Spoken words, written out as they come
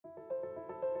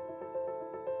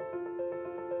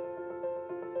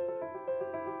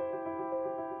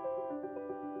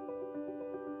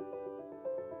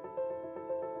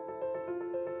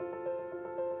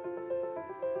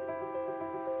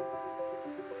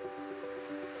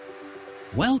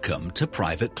Welcome to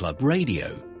Private Club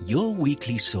Radio, your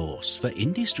weekly source for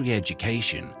industry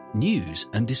education, news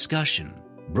and discussion.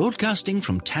 Broadcasting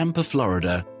from Tampa,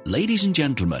 Florida, ladies and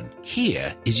gentlemen,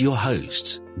 here is your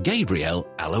host, Gabriel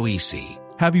Aloisi.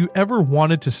 Have you ever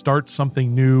wanted to start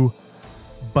something new,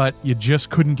 but you just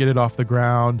couldn't get it off the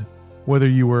ground? Whether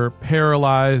you were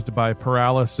paralyzed by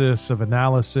paralysis of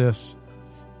analysis,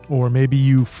 or maybe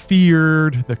you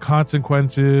feared the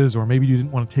consequences, or maybe you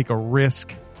didn't want to take a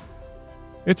risk.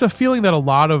 It's a feeling that a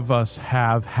lot of us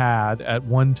have had at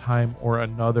one time or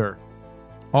another.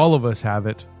 All of us have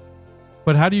it.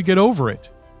 But how do you get over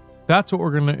it? That's what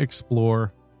we're going to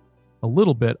explore a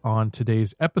little bit on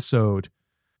today's episode.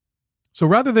 So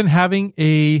rather than having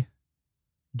a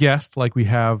guest like we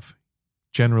have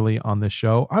generally on this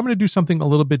show, I'm going to do something a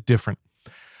little bit different.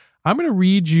 I'm going to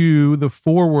read you the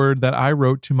foreword that I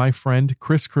wrote to my friend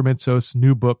Chris Krimitsos'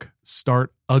 new book,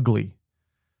 Start Ugly.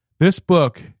 This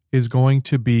book is going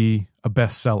to be a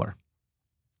bestseller.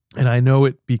 And I know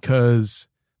it because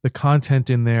the content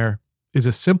in there is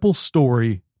a simple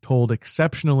story told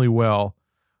exceptionally well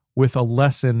with a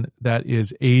lesson that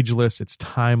is ageless, it's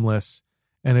timeless,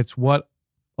 and it's what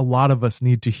a lot of us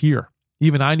need to hear.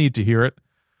 Even I need to hear it.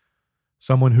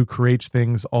 Someone who creates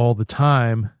things all the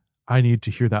time, I need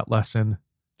to hear that lesson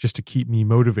just to keep me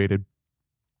motivated.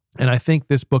 And I think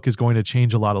this book is going to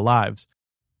change a lot of lives.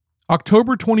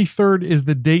 October 23rd is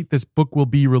the date this book will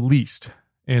be released.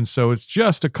 And so it's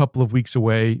just a couple of weeks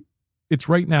away. It's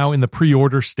right now in the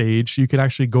pre-order stage. You can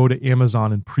actually go to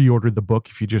Amazon and pre-order the book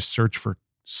if you just search for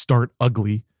Start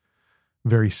Ugly.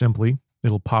 Very simply,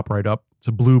 it'll pop right up. It's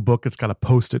a blue book. It's got a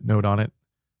Post-it note on it.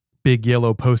 Big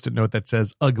yellow Post-it note that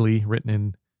says ugly written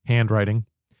in handwriting.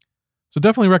 So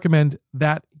definitely recommend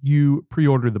that you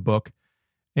pre-order the book.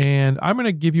 And I'm going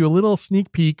to give you a little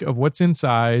sneak peek of what's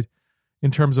inside in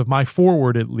terms of my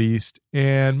foreword at least.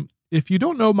 And if you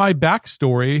don't know my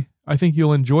backstory, I think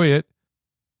you'll enjoy it.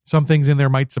 Some things in there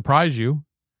might surprise you.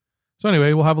 So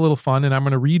anyway, we'll have a little fun, and I'm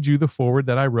going to read you the foreword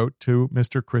that I wrote to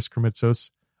Mr. Chris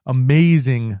Krimitsos.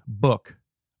 Amazing book.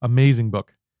 Amazing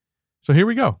book. So here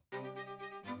we go.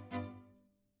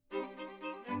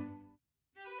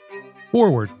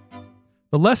 Foreword.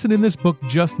 The lesson in this book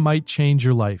just might change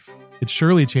your life. It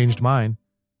surely changed mine.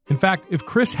 In fact, if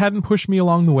Chris hadn't pushed me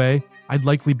along the way, I'd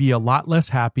likely be a lot less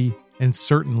happy and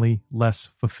certainly less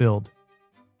fulfilled.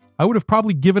 I would have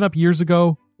probably given up years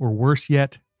ago, or worse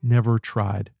yet, never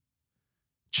tried.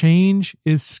 Change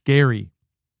is scary.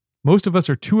 Most of us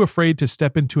are too afraid to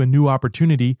step into a new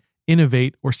opportunity,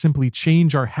 innovate, or simply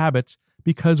change our habits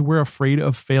because we're afraid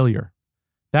of failure.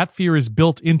 That fear is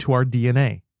built into our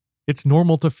DNA. It's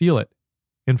normal to feel it.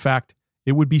 In fact,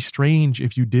 it would be strange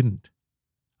if you didn't.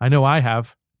 I know I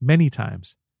have, many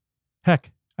times.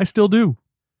 Heck, I still do.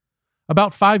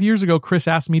 About 5 years ago, Chris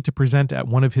asked me to present at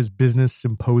one of his business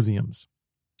symposiums.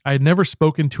 I had never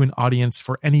spoken to an audience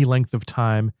for any length of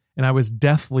time, and I was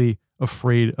deathly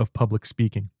afraid of public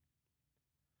speaking.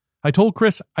 I told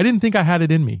Chris I didn't think I had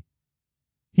it in me.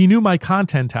 He knew my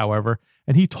content, however,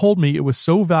 and he told me it was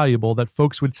so valuable that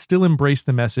folks would still embrace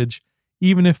the message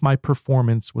even if my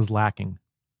performance was lacking.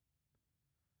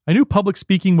 I knew public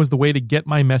speaking was the way to get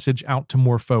my message out to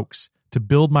more folks, to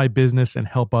build my business and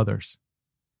help others.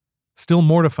 Still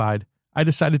mortified, I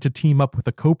decided to team up with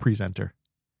a co-presenter.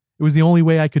 It was the only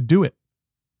way I could do it.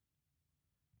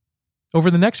 Over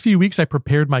the next few weeks, I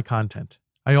prepared my content.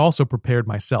 I also prepared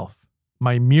myself.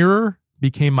 My mirror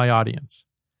became my audience.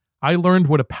 I learned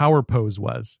what a power pose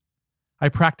was. I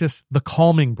practiced the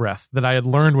calming breath that I had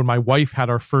learned when my wife had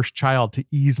our first child to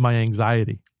ease my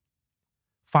anxiety.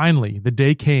 Finally, the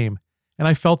day came, and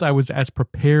I felt I was as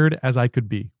prepared as I could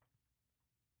be.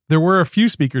 There were a few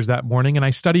speakers that morning, and I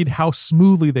studied how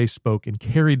smoothly they spoke and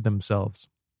carried themselves.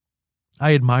 I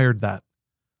admired that.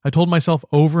 I told myself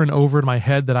over and over in my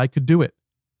head that I could do it.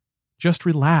 Just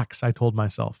relax, I told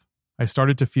myself. I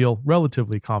started to feel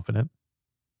relatively confident.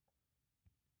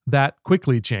 That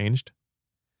quickly changed.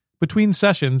 Between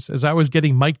sessions, as I was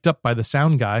getting mic'd up by the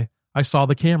sound guy, I saw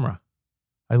the camera.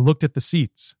 I looked at the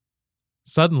seats.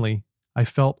 Suddenly, I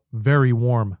felt very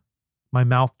warm. My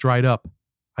mouth dried up.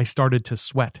 I started to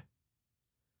sweat.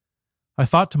 I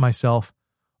thought to myself,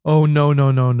 oh,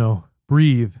 no.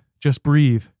 Breathe. Just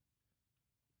breathe.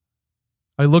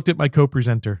 I looked at my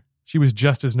co-presenter. She was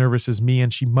just as nervous as me,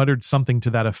 and she muttered something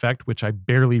to that effect, which I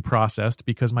barely processed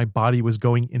because my body was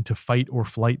going into fight or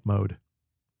flight mode.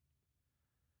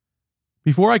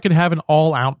 Before I could have an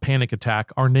all-out panic attack,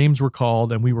 our names were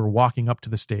called and we were walking up to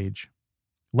the stage.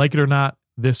 Like it or not,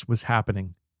 this was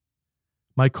happening.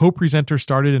 My co-presenter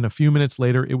started, and a few minutes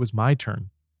later, it was my turn.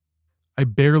 I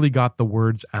barely got the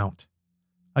words out.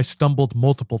 I stumbled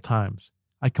multiple times.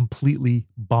 I completely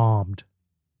bombed.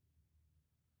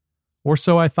 Or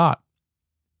so I thought.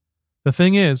 The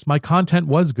thing is, my content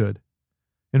was good.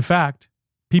 In fact,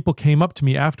 people came up to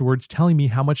me afterwards telling me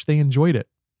how much they enjoyed it.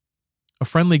 A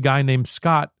friendly guy named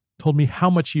Scott told me how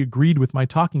much he agreed with my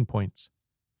talking points.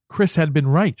 Chris had been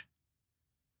right.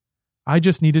 I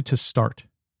just needed to start.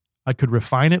 I could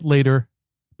refine it later,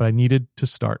 but I needed to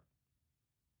start.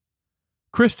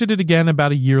 Chris did it again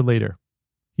about a year later.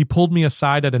 He pulled me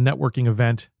aside at a networking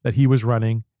event that he was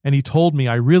running, and he told me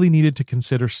I really needed to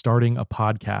consider starting a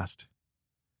podcast.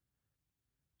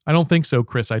 I don't think so,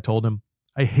 Chris, I told him.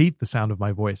 I hate the sound of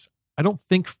my voice. I don't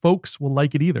think folks will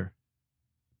like it either.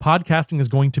 Podcasting is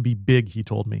going to be big, he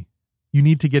told me. You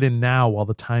need to get in now while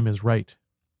the time is right.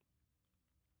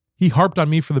 He harped on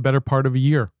me for the better part of a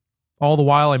year. All the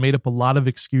while, I made up a lot of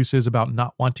excuses about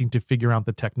not wanting to figure out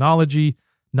the technology,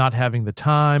 not having the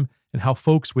time, and how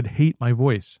folks would hate my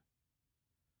voice.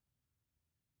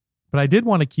 But I did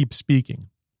want to keep speaking.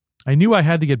 I knew I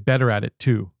had to get better at it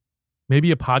too.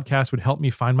 Maybe a podcast would help me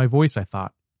find my voice, I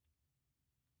thought.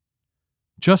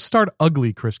 Just start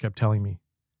ugly, Chris kept telling me.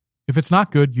 If it's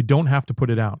not good, you don't have to put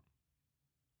it out.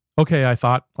 Okay, I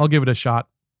thought, I'll give it a shot.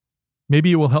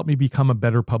 Maybe it will help me become a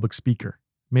better public speaker.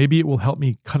 Maybe it will help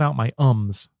me cut out my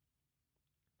ums.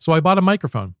 So I bought a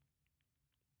microphone.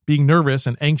 Being nervous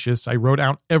and anxious, I wrote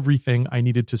out everything I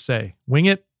needed to say. Wing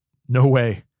it? No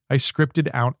way. I scripted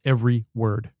out every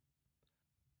word.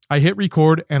 I hit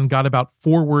record and got about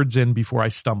 4 words in before I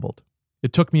stumbled.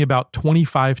 It took me about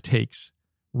 25 takes,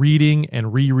 reading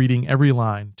and rereading every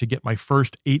line to get my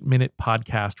first 8-minute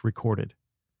podcast recorded.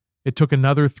 It took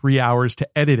another 3 hours to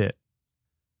edit it.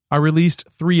 I released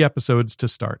 3 episodes to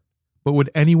start, but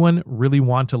would anyone really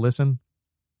want to listen?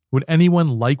 Would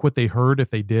anyone like what they heard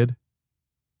if they did?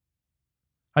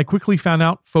 I quickly found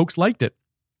out folks liked it.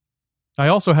 I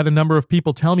also had a number of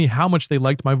people tell me how much they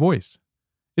liked my voice.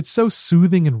 It's so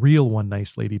soothing and real, one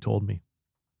nice lady told me.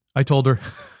 I told her,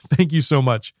 thank you so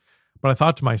much. But I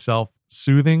thought to myself,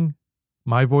 soothing?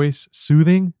 My voice?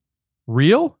 Soothing?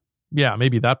 Real? Yeah,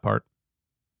 maybe that part.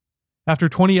 After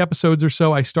 20 episodes or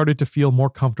so, I started to feel more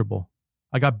comfortable.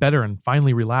 I got better and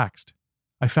finally relaxed.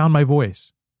 I found my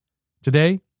voice.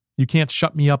 Today, you can't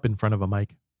shut me up in front of a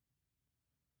mic.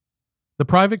 The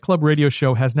Private Club Radio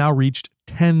Show has now reached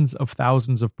tens of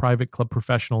thousands of private club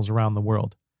professionals around the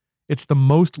world. It's the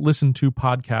most listened to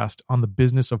podcast on the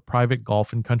business of private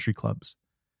golf and country clubs.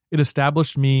 It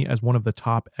established me as one of the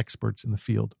top experts in the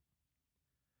field.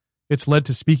 It's led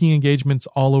to speaking engagements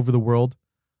all over the world.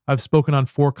 I've spoken on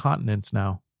 4 continents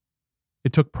now.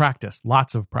 It took practice,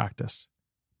 lots of practice.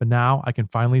 But now I can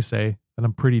finally say that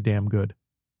I'm pretty damn good.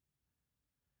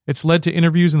 It's led to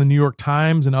interviews in the New York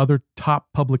Times and other top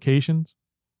publications.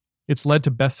 It's led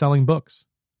to best-selling books.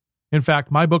 In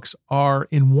fact, my books are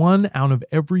in 1 out of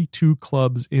every 2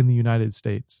 clubs in the United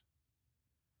States.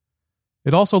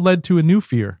 It also led to a new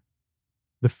fear,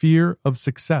 the fear of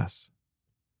success.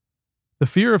 The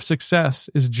fear of success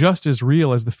is just as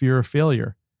real as the fear of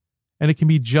failure, and it can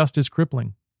be just as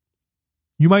crippling.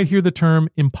 You might hear the term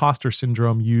imposter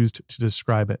syndrome used to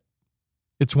describe it.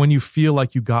 It's when you feel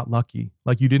like you got lucky,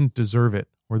 like you didn't deserve it,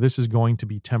 or this is going to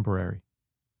be temporary.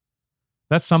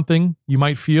 That's something you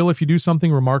might feel if you do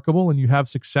something remarkable and you have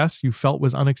success you felt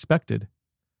was unexpected.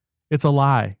 It's a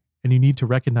lie, and you need to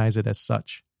recognize it as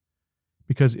such.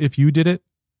 Because if you did it,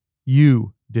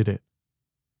 you did it.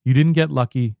 You didn't get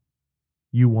lucky,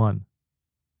 you won.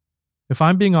 If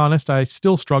I'm being honest, I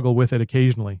still struggle with it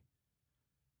occasionally.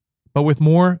 But with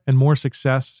more and more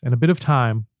success and a bit of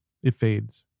time, it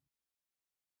fades.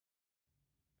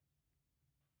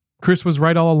 Chris was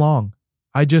right all along.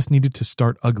 I just needed to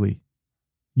start ugly.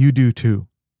 You do too.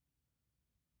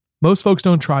 Most folks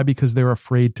don't try because they're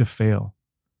afraid to fail.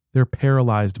 They're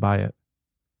paralyzed by it.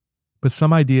 But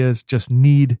some ideas just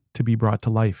need to be brought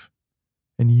to life.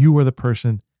 And you are the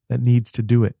person that needs to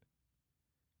do it.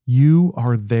 You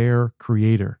are their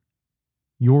creator.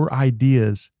 Your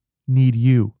ideas need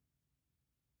you.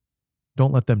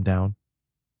 Don't let them down.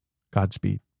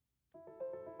 Godspeed.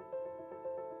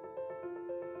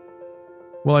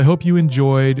 Well, I hope you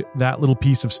enjoyed that little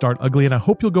piece of Start Ugly, and I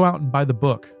hope you'll go out and buy the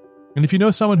book. And if you know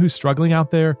someone who's struggling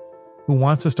out there, who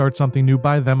wants to start something new,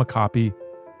 buy them a copy.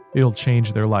 It'll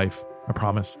change their life, I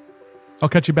promise. I'll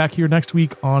catch you back here next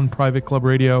week on Private Club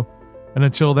Radio. And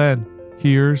until then,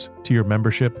 here's to your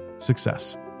membership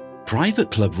success. Private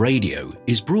Club Radio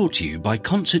is brought to you by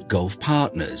Concert Golf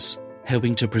Partners,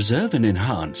 helping to preserve and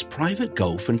enhance private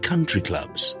golf and country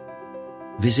clubs.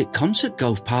 Visit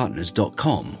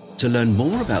concertgolfpartners.com to learn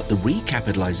more about the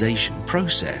recapitalization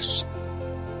process.